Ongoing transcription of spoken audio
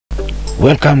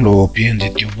Welcome to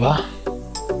PNGtuber.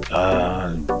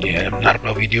 Yeah, I'm not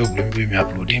a video me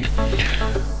uploading.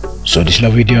 So this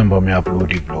video I'm going to upload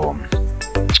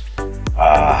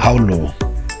how to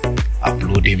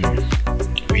uploading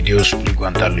videos to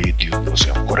YouTube.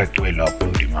 So correct way to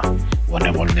upload them.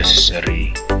 Whenever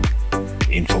necessary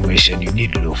information you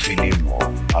need to fill in or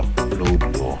upload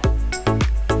or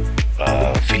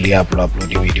upload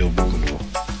the video to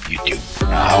YouTube.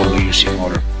 How to use it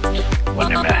more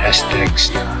when I'm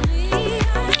hashtags.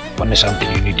 When something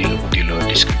you need to put in the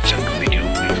description of the video.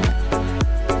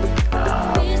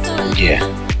 Yeah,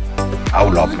 I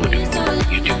will upload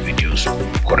YouTube videos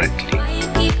correctly.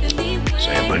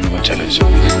 So I'm going to challenge you.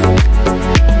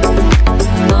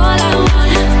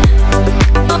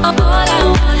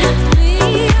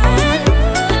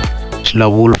 This la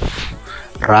wolf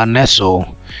run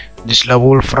so this la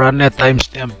wolf run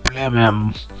timestamp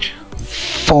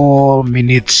 4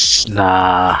 minutes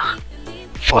na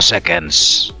 4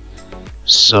 seconds.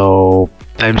 So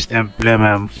timestamp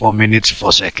 4 minutes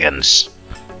 4 seconds.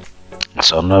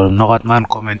 So no man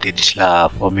commented this la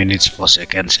 4 minutes 4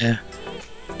 seconds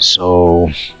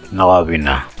so no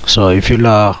winner. So if you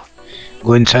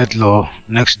go inside the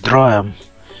next draw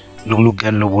look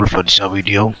and look for this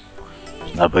video.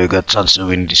 Now you got chance to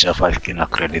win this 5k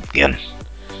credit again.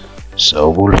 So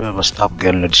we'll have a stop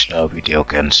again this video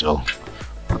again. So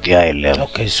put the ILM.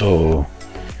 Okay, so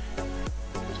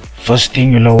first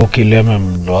thing you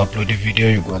upload the video,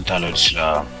 you go and tell us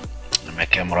my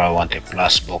camera want a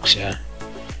plus box here.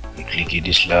 You click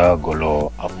this go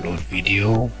to upload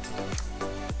video.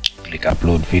 Click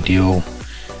upload video.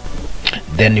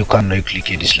 Then you can click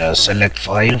this select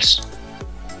files.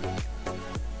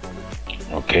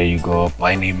 Okay, you go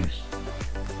find him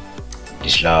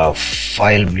this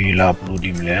file you upload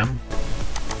him.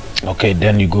 Okay,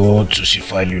 then you go to see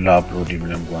file you upload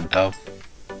him go on top.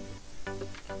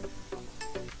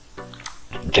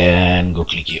 Then go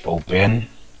click open.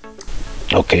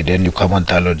 Okay, then you come and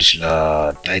download this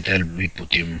title we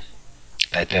put him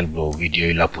title video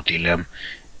you put him.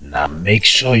 Now make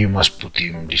sure you must put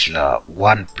him this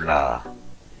one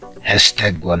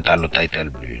hashtag go and download title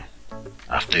blue.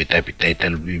 After you type it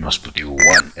title blue, you must put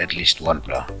at least one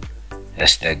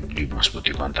hashtag blue must put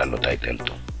on title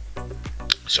too.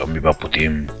 So me put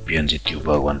him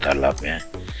PNGtuber one talap.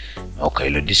 Okay,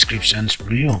 the descriptions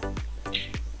blue.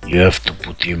 You have to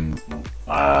put him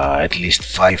at least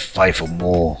five or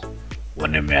more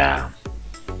when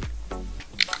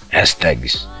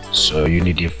hashtags. So you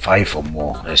need 5 or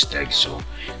more hashtags. So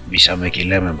bisa make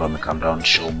 11 but me come down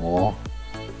show more.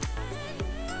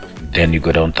 Then you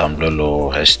go down Tumblr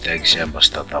or hashtags and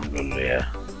basta Tumblr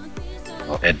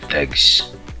or add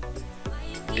tags.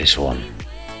 This one.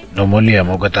 Normally I'm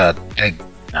gonna tag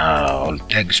all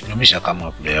tags promise come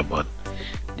up there, but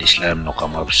this time no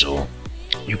come up. So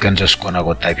you can just gonna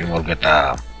go type in or get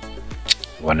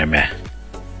one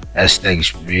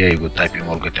hashtags here. You go type in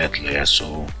or get that layer.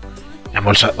 So I'm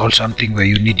also something where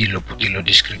you need to put in the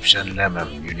description.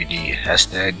 You need the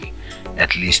hashtag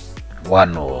at least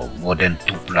 1 or more than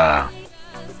 2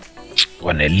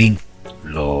 one a link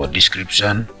lo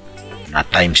description na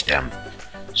timestamp.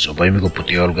 So by me go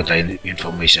put all the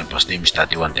information pas time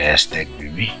start want the hashtag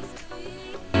with me.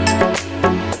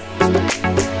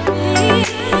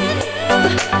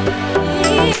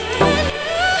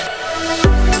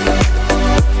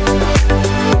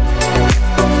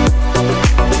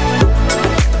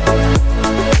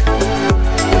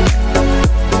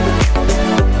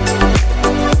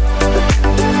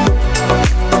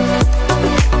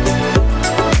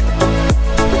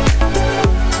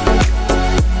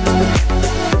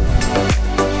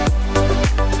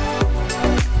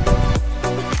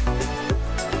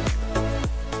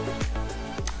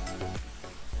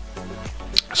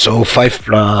 So 5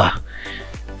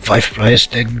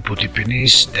 hashtag we put it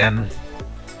finish. Then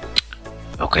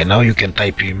okay, now you can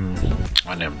type him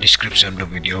on the description of the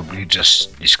video. You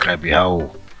just describe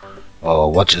how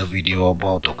what's the video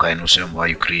about or kind of why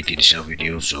you created this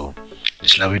video. So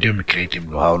this video me create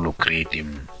him how to create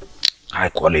him high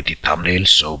quality thumbnails.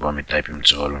 So by me type him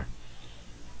so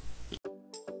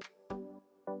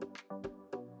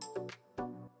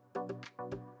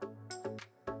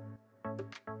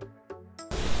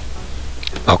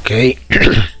okay.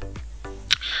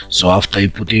 So after you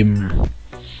put him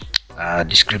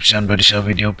description by this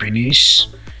video finish,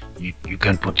 you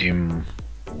can put him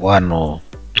 1 or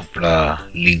 2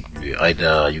 link.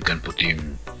 Either you can put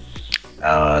him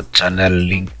channel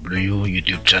link blue,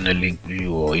 YouTube channel link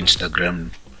blue, or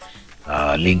Instagram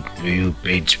link blue,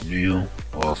 page blue,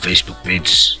 or Facebook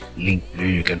page link blue.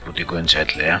 You can put it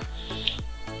inside there.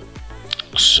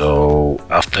 So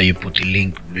after you put the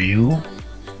link below,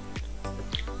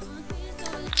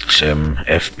 same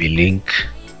FB link.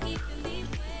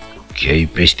 Okay, you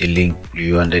paste the link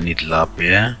below and then it'll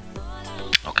appear.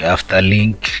 Okay, after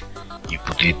link, you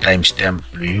put the timestamp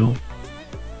below.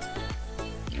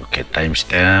 Okay,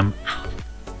 timestamp.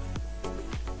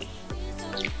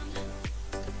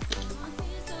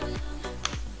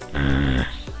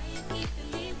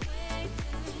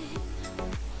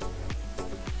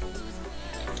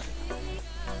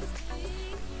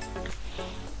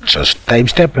 So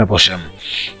timestamp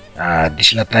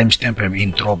this la timestamp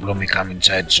intro belum come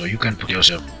inside, so you can put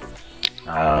yourself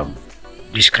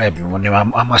describe when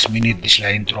amas minute this la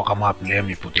intro come up there,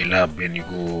 me put it up and you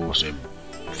go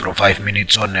from 5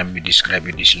 minutes on and me describe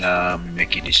it this la,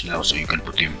 make it this la, so you can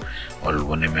put him all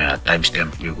when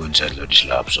timestamp you go inside this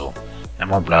lab. So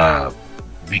I'm a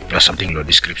big plus something low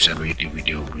description with the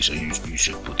video, so you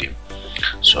should put him.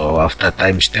 So after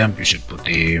timestamp you should put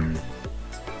him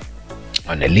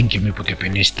on the link. You may put a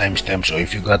finish timestamp. So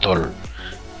if you got all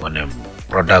on a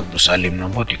product to salim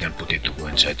number, you can put it to go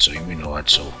inside, so you may know what.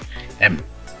 So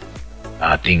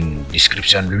I think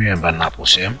description remember napo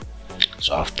same.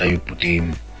 So after you put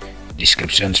in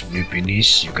descriptions blue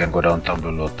finish, you can go down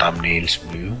below thumbnails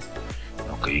blue.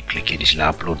 Okay, you click this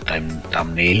upload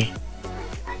thumbnail.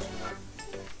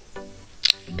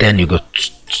 Then you go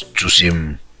choose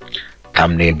him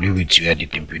thumbnail blue which you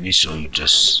edit in finish. So you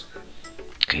just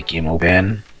click him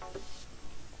open.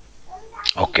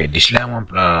 Okay, this one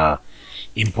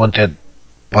important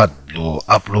part to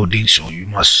uploading, so you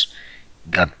must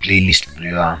got playlist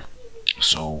blue.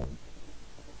 So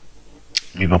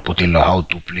we will put in how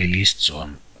to playlist, so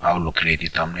how to create a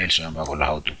thumbnail, so I'm going to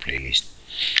how to playlist.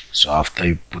 So after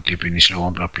you put it in this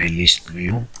playlist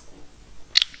view,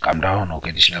 come down.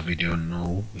 Okay, this video,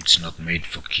 no, it's not made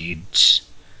for kids.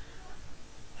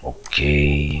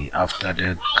 Okay, after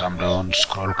that come down,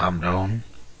 scroll, come down.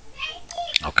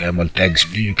 Okay, I'm all text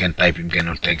blue, you can type in kind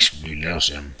of text blue there,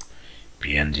 some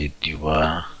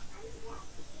PNGtuber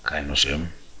kind of same.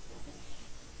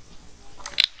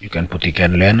 You can put it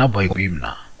can learn by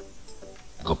na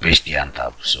go paste the on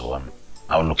top. So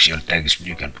I'll look your text blue,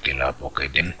 you can put it up. Okay,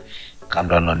 then come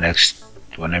down on next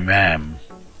one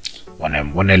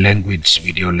language,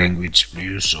 video language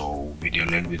blue. So video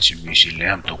language you see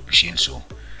there, talk pisin. So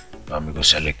I'm go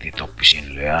select the talk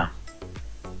pisin there.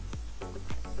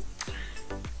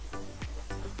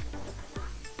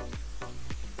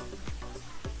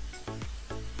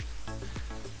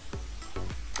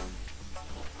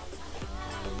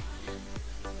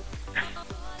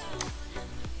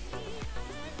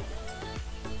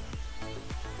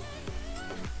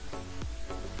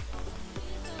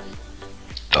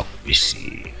 Talk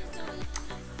PC.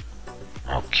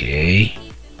 Okay.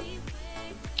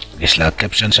 This la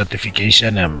caption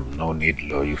certification, no need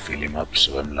low, you fill him up,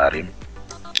 so I'm larim.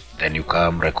 Then you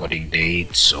come recording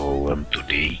date, so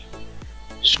today.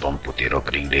 So I'm put the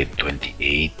recording date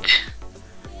 28.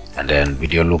 And then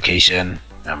video location.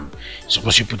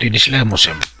 Suppose you put in this la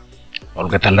mosem. All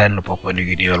get a line of open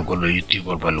video, all go to YouTube,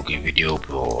 all by looking video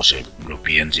or say blue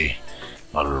PNG.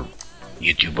 All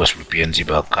YouTubers blue PNG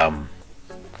back come.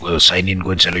 Go sign in,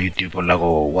 go inside YouTube or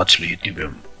go watch the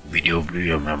YouTube video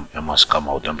blue must come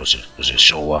out and was a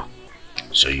shower.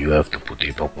 So you have to put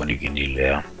it up when you can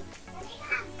there.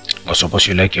 Or suppose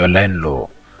you like your line low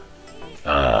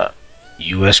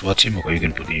US watching, or you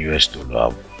can put the US to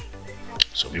low.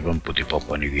 So we can put it up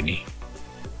when you can.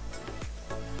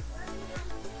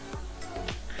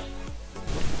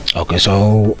 Okay,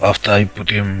 so after I put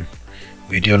him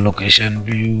video location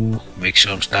view, make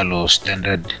sure I'm style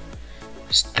standard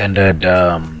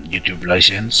YouTube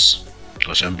license.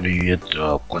 For example, you get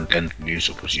content view,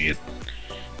 suppose you get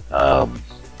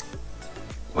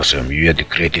you had to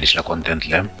create this content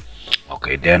lamp.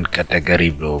 Okay, then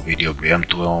category blow video BM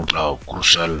to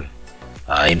crucial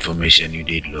information you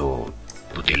did low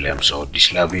put the lamp. So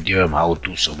this la video how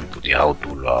to, so we put the how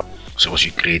to suppose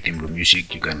you create in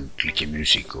music, you can click in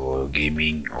music or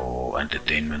gaming or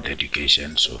entertainment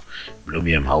education. So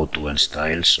bloom how to and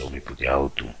style, so we put the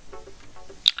how to.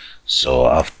 So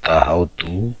after how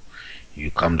to,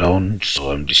 you come down.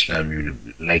 So this time you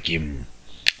like him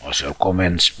also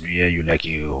comments here, you like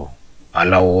you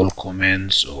allow all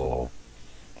comments or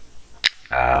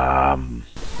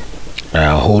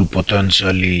hold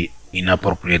potentially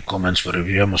inappropriate comments for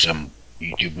review. Some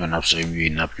YouTube and up so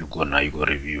you up you go now you go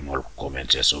review more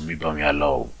comments. So maybe I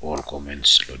allow all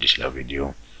comments to this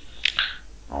video.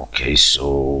 Okay,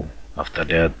 so after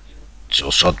that, so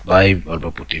sort by,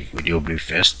 I'll put the video brief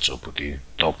first, so put the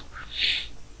top.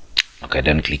 Okay,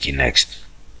 then click in next.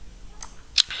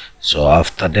 So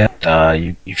after that,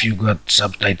 if you got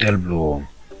subtitle blue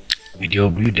video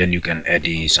blue, then you can add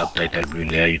the subtitle blue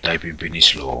layer. You type in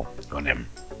finish low on them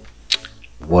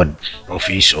Word,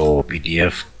 Office or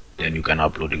PDF, then you can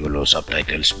upload the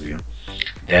subtitles view.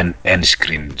 Then end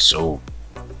screen. So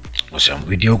some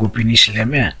video go finish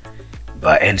leme,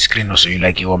 but end screen also you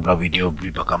like you want video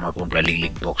blue become up on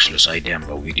link box lo side and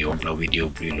video blue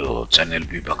lo channel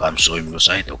blue become so in your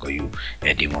site, okay, you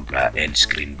add one end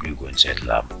screen blue go inside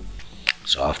lab.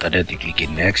 So after that you click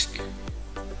in next.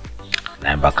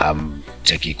 Now become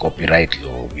check copyright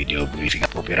lo video briefing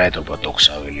copyright or talk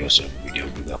sa will also video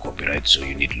blue copyright, so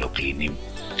you need to clean him.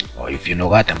 Or if you know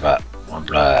that but one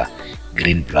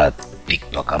green plat tick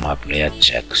to come up player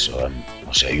check, so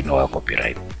also you know a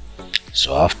copyright.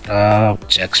 So after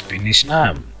checks finish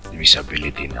na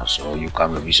visibility now, so you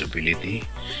come with visibility,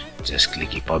 just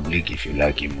click public if you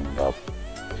like him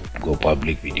go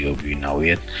public video view now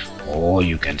yet, or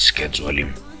you can schedule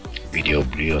him video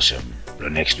view or some the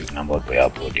next week number by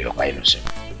upload your kind of some.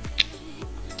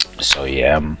 So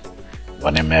yeah,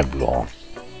 when I'm able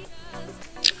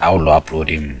I will upload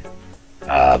him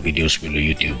videos below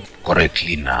YouTube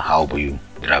correctly now. How about you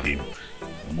drive him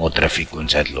more traffic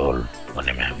inside lol when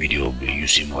I'm video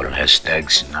using more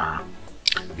hashtags na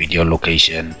video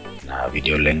location na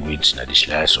video language na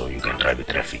display, so you can drive the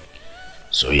traffic.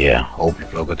 So yeah, hope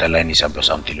you got a line is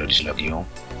something lo dislike you.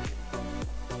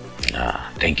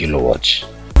 Thank you for watch.